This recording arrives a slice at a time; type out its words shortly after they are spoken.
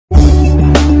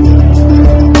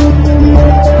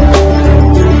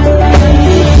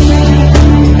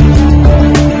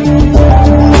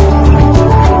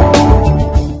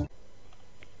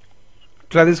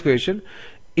Try this question.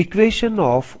 Equation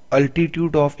of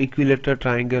altitude of equilateral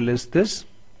triangle is this.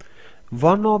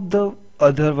 One of the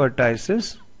other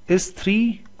vertices is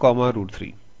 3, root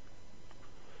 3.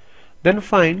 Then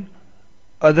find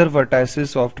other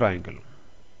vertices of triangle.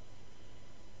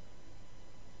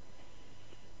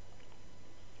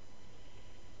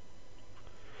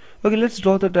 Okay, let's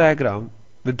draw the diagram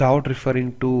without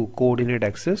referring to coordinate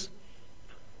axis.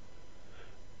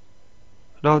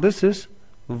 Now this is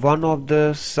one of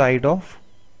the side of,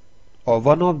 or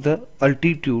one of the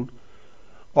altitude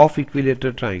of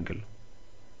equilateral triangle.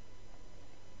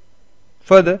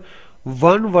 Further,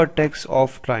 one vertex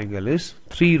of triangle is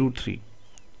 3 root 3.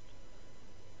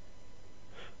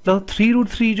 Now 3 root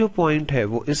 3 जो point है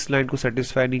वो इस line को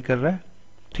satisfy नहीं कर रहा है,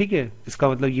 ठीक है, इसका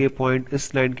मतलब ये पॉइंट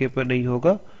इस लाइन के ऊपर नहीं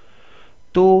होगा.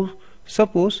 तो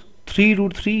सपोज 3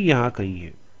 रूट 3 यहां कहीं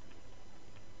है.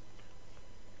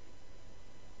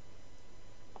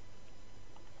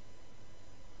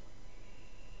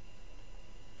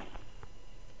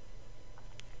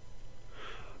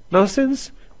 Now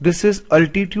since this is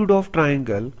altitude of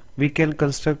triangle, we can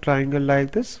construct triangle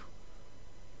like this.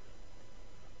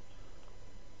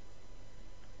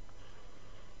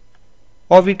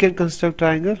 Or we can construct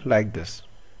triangle like this.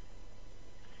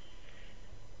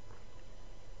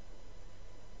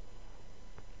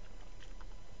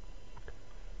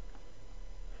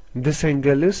 This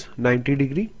angle is 90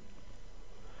 degree.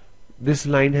 This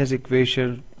line has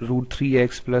equation root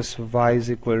 3x plus y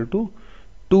is equal to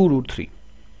 2 root 3.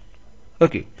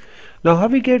 Okay, now how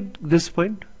we get this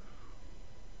point?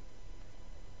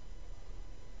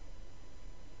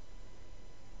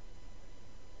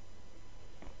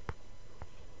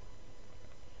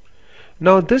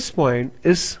 Now this point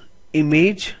is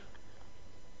image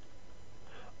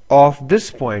of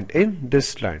this point in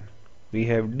this line. We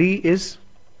have D is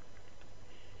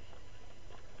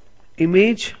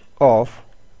image of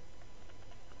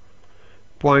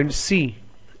point C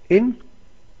in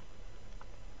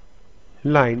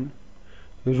line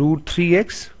root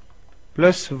 3x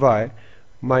plus y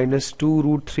minus 2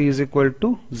 root 3 is equal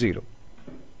to 0.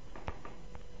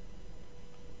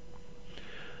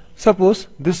 Suppose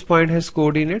this point has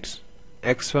coordinates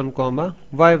x1 comma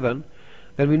y1,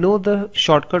 then we know the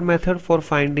shortcut method for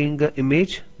finding the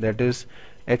image, that is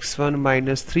x1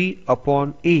 minus 3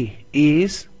 upon a. A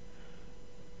is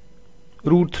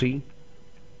root 3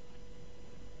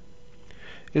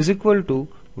 is equal to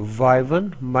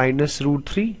y1 minus root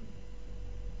 3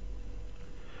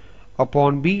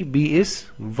 upon b. B is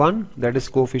 1, that is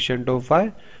coefficient of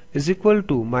y, is equal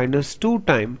to minus 2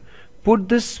 time. Put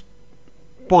this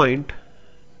point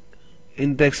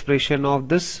in the expression of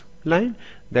this line,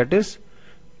 that is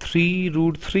 3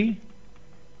 root 3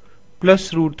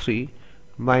 plus root 3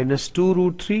 minus 2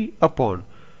 root 3 upon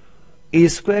a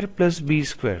square plus b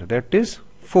square, that is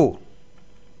 4.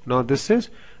 Now this is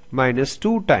minus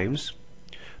 2 times,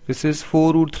 this is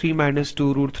 4 root 3 minus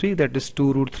 2 root 3, that is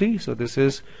 2 root 3. So this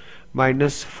is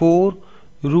minus 4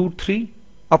 root 3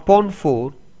 upon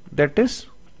 4, that is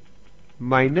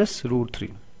minus root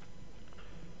 3.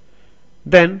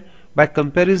 Then by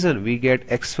comparison we get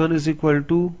x1 is equal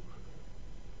to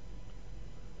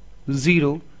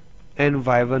 0 and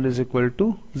y1 is equal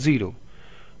to 0.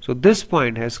 So this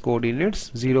point has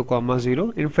coordinates 0,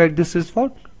 0. In fact this is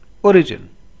what? Origin.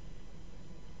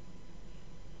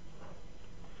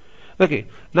 Okay,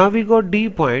 now we got D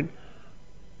point.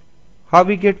 How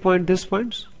we get point these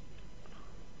points?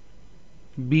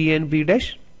 B and B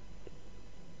dash.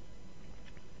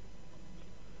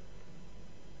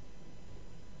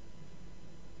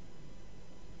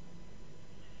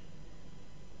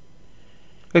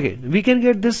 Okay, we can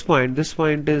get this point. This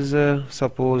point is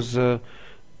suppose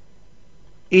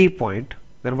A point.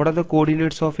 Then what are the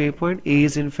coordinates of A point? A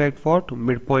is in fact what?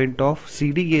 Midpoint of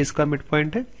CD. ये इसका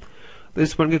midpoint है. तो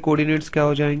इस point के coordinates क्या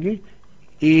हो जाएंगे?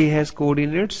 A has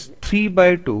coordinates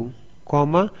 3/2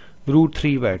 comma root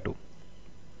 3/2.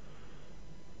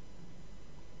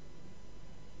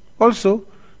 Also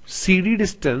CD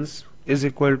distance is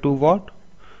equal to what?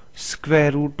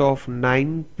 Square root of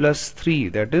 9 plus 3,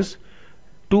 that is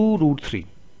 2 root 3.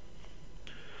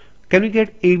 Can we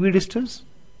get AB distance?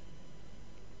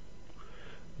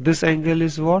 This angle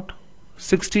is what?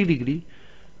 60 degree.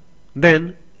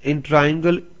 Then in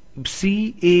triangle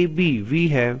CAB we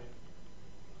have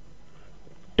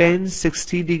tan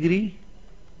 60 degree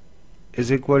is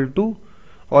equal to,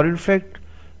 or in fact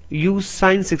use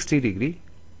sin 60 degree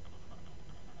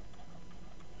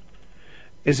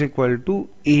is equal to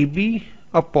AB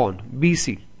upon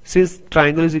BC. Since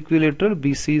triangle is equilateral,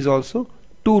 BC is also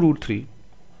 2 root 3.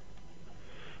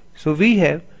 So we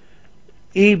have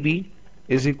AB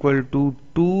is equal to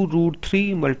 2 root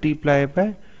 3 multiplied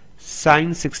by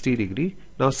sine 60 degree.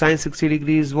 Now sine 60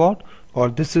 degree is what? Or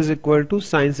this is equal to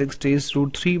sine 60 is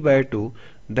root 3 by 2.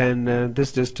 Then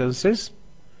this distance is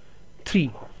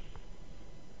 3.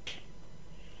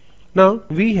 Now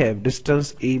we have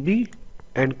distance AB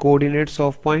and coordinates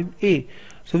of point A.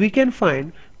 So we can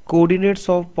find coordinates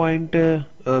of point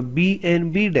B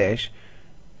and B dash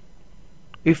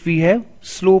if we have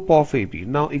slope of AB.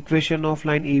 Now equation of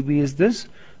line AB is this.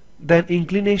 Then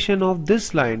inclination of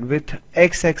this line with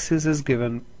x-axis is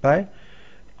given by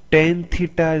tan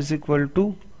theta is equal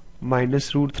to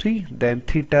minus root 3. Then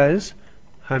theta is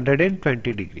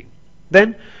 120 degree.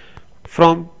 Then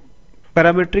from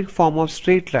parametric form of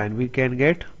straight line we can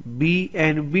get B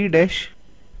and B dash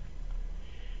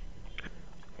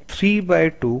 3 by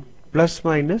 2 plus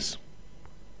minus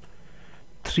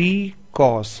 3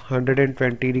 cos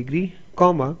 120 degree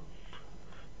comma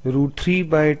root 3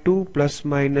 by 2 plus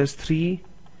minus 3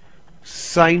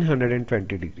 sine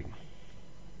 120 degree.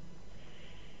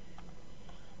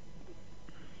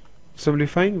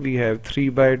 Simplifying, we have 3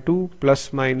 by 2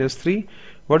 plus minus 3.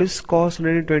 What is cos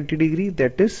 120 degree?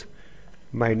 That is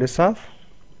minus half.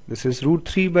 This is root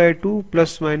 3 by 2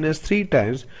 plus minus 3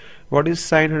 times what is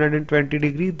sine 120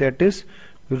 degree? That is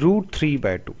root 3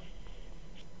 by 2.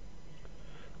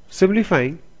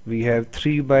 Simplifying, we have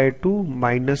 3 by 2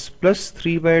 minus plus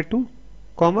 3 by 2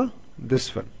 comma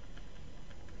this one.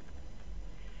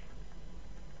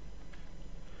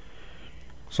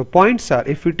 So points are,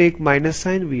 if we take minus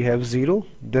sign we have 0,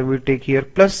 then we take here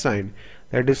plus sign,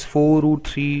 that is 4 root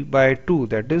 3 by 2,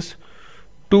 that is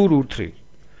 2 root 3.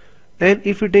 And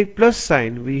if we take plus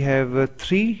sign we have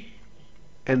 3,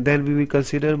 and then we will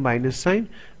consider minus sign,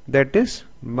 that is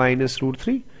minus root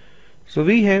 3. So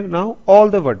we have now all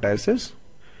the vertices,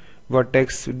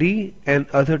 vertex D and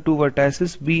other two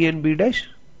vertices B and B dash.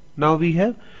 Now we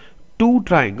have two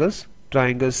triangles,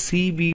 triangles CB